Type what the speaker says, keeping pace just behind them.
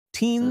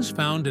teens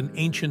found an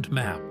ancient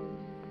map.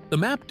 The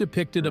map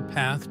depicted a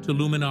path to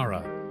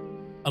Luminara,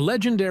 a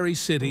legendary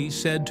city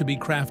said to be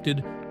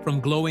crafted from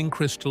glowing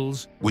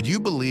crystals. Would you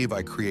believe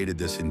I created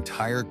this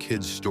entire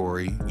kid's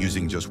story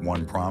using just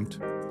one prompt?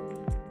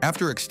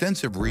 After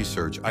extensive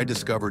research, I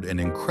discovered an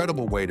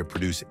incredible way to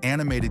produce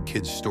animated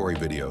kids' story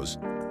videos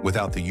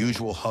without the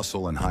usual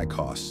hustle and high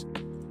costs.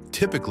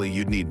 Typically,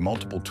 you'd need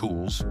multiple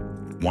tools,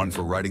 one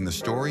for writing the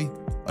story,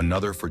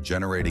 another for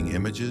generating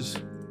images,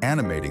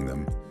 animating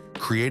them,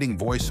 creating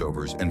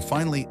voiceovers, and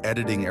finally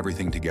editing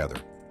everything together.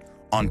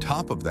 On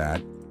top of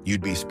that, you'd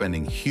be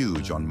spending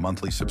huge on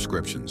monthly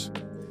subscriptions.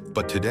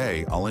 But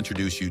today, I'll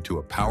introduce you to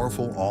a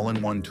powerful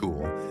all-in-one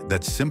tool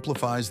that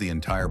simplifies the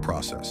entire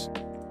process.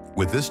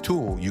 With this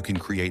tool, you can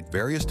create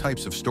various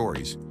types of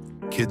stories,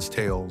 kids'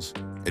 tales,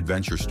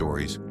 adventure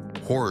stories,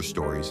 horror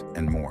stories,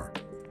 and more.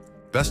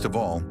 Best of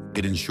all,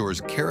 it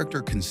ensures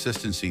character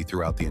consistency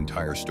throughout the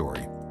entire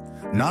story.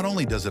 Not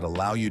only does it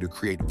allow you to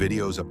create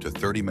videos up to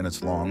 30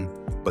 minutes long,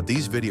 but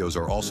these videos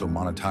are also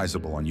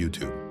monetizable on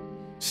YouTube.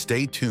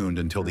 Stay tuned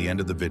until the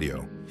end of the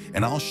video,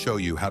 and I'll show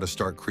you how to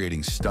start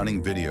creating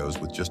stunning videos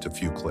with just a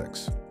few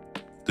clicks.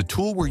 The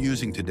tool we're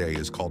using today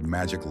is called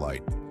Magic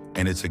Light,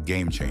 and it's a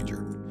game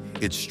changer.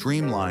 It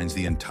streamlines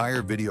the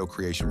entire video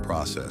creation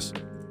process.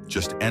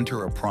 Just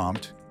enter a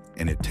prompt,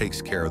 and it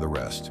takes care of the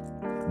rest.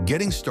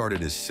 Getting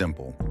started is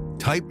simple.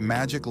 Type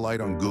Magic Light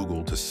on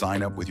Google to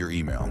sign up with your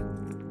email.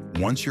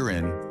 Once you're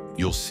in,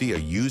 you'll see a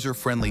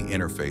user-friendly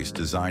interface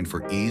designed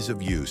for ease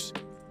of use,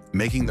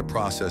 making the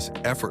process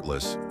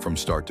effortless from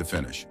start to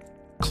finish.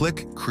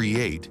 Click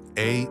Create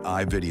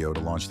AI Video to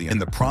launch In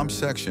the prompt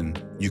section,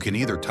 you can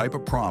either type a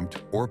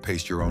prompt or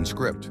paste your own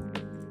script.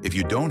 If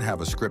you don't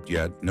have a script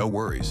yet, no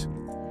worries.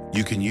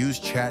 You can use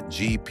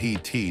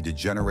ChatGPT to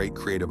generate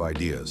creative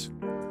ideas.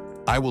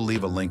 I will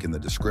leave a link in the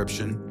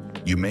description.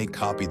 You may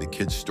copy the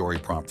kid's story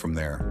prompt from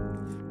there.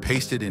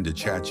 Paste it into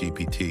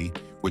ChatGPT,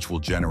 which will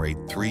generate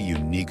 3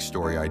 unique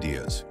story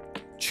ideas.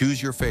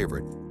 Choose your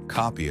favorite,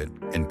 copy it,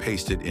 and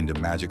paste it into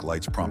Magic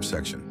Light's prompt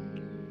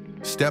section.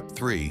 Step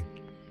 3.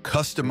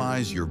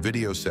 Customize your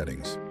video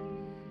settings.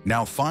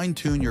 Now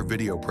fine-tune your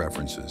video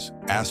preferences,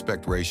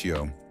 aspect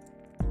ratio.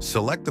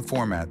 Select the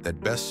format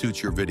that best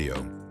suits your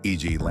video,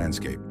 e.g.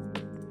 landscape.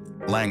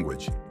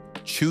 Language.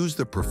 Choose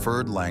the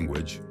preferred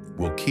language.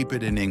 We'll keep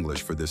it in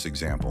English for this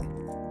example.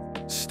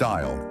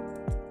 Style.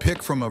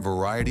 Pick from a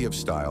variety of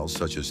styles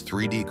such as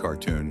 3D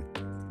cartoon,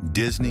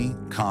 Disney,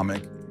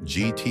 comic,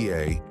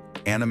 GTA,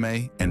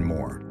 anime, and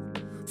more.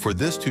 For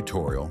this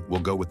tutorial, we'll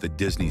go with the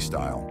Disney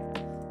style.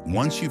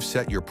 Once you've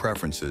set your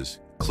preferences,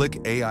 click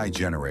AI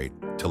Generate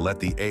to let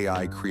the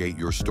AI create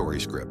your story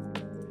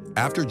script.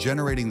 After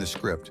generating the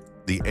script,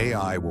 the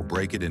AI will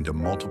break it into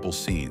multiple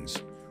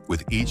scenes,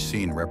 with each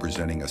scene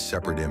representing a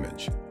separate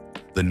image.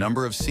 The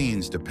number of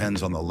scenes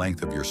depends on the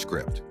length of your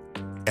script.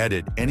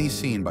 Edit any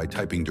scene by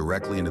typing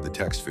directly into the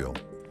text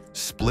field.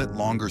 Split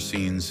longer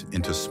scenes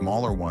into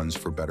smaller ones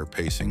for better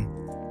pacing.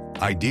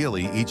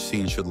 Ideally, each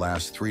scene should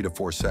last 3 to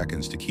 4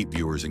 seconds to keep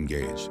viewers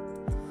engaged.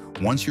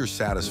 Once you're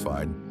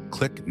satisfied,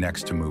 click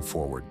Next to move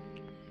forward.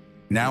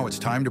 Now it's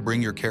time to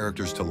bring your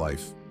characters to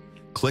life.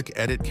 Click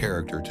Edit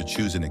Character to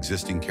choose an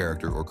existing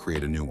character or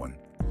create a new one.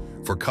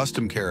 For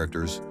custom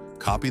characters,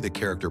 copy the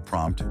character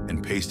prompt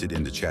and paste it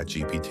into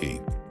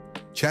ChatGPT.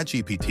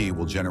 ChatGPT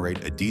will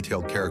generate a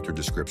detailed character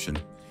description,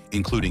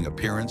 including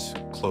appearance,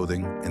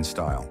 clothing, and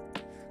style.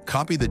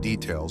 Copy the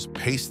details,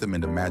 paste them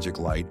into Magic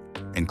Light,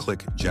 and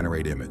click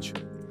Generate Image.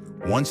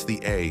 Once the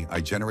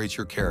AI generates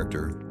your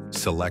character,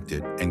 select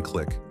it and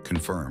click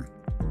Confirm.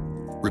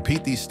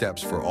 Repeat these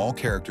steps for all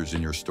characters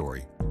in your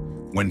story.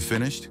 When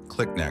finished,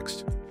 click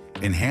Next.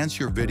 Enhance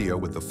your video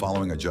with the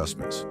following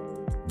adjustments.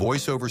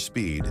 Voiceover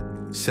speed,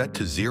 set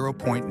to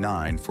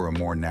 0.9 for a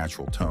more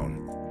natural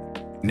tone.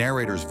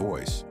 Narrator's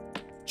voice.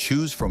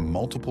 Choose from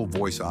multiple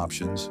voice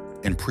options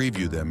and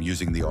preview them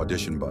using the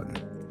audition button.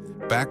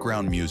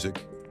 Background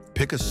music.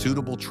 Pick a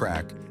suitable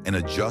track and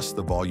adjust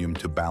the volume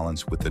to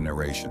balance with the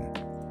narration.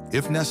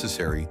 If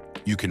necessary,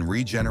 you can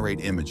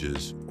regenerate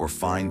images or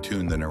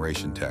fine-tune the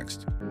narration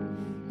text.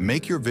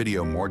 Make your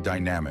video more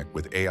dynamic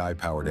with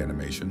AI-powered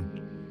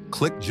animation.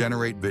 Click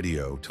Generate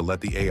Video to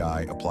let the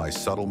AI apply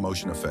subtle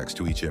motion effects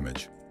to each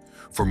image.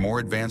 For more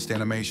advanced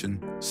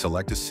animation,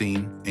 select a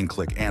scene and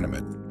click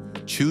Animate.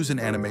 Choose an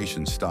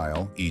animation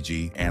style,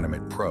 e.g.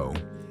 Animate Pro,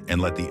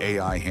 and let the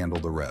AI handle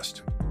the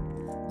rest.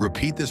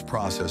 Repeat this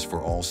process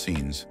for all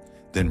scenes,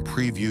 then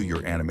preview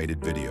your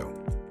animated video.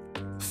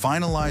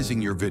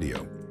 Finalizing your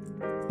video.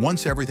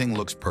 Once everything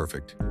looks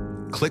perfect,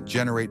 click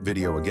Generate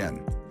Video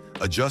again.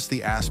 Adjust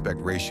the aspect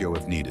ratio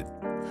if needed.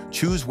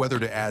 Choose whether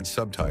to add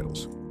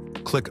subtitles.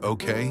 Click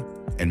OK,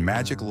 and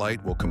Magic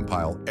Light will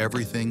compile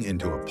everything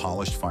into a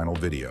polished final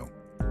video.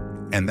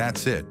 And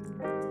that's it.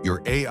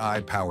 Your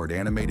AI-powered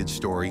animated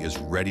story is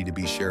ready to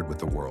be shared with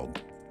the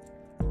world.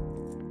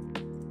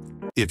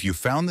 If you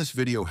found this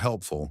video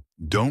helpful,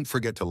 don't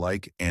forget to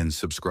like and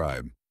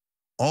subscribe.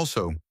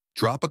 Also,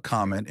 drop a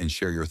comment and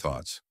share your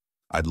thoughts.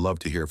 I'd love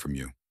to hear from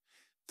you.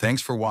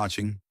 Thanks for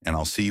watching, and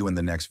I'll see you in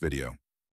the next video.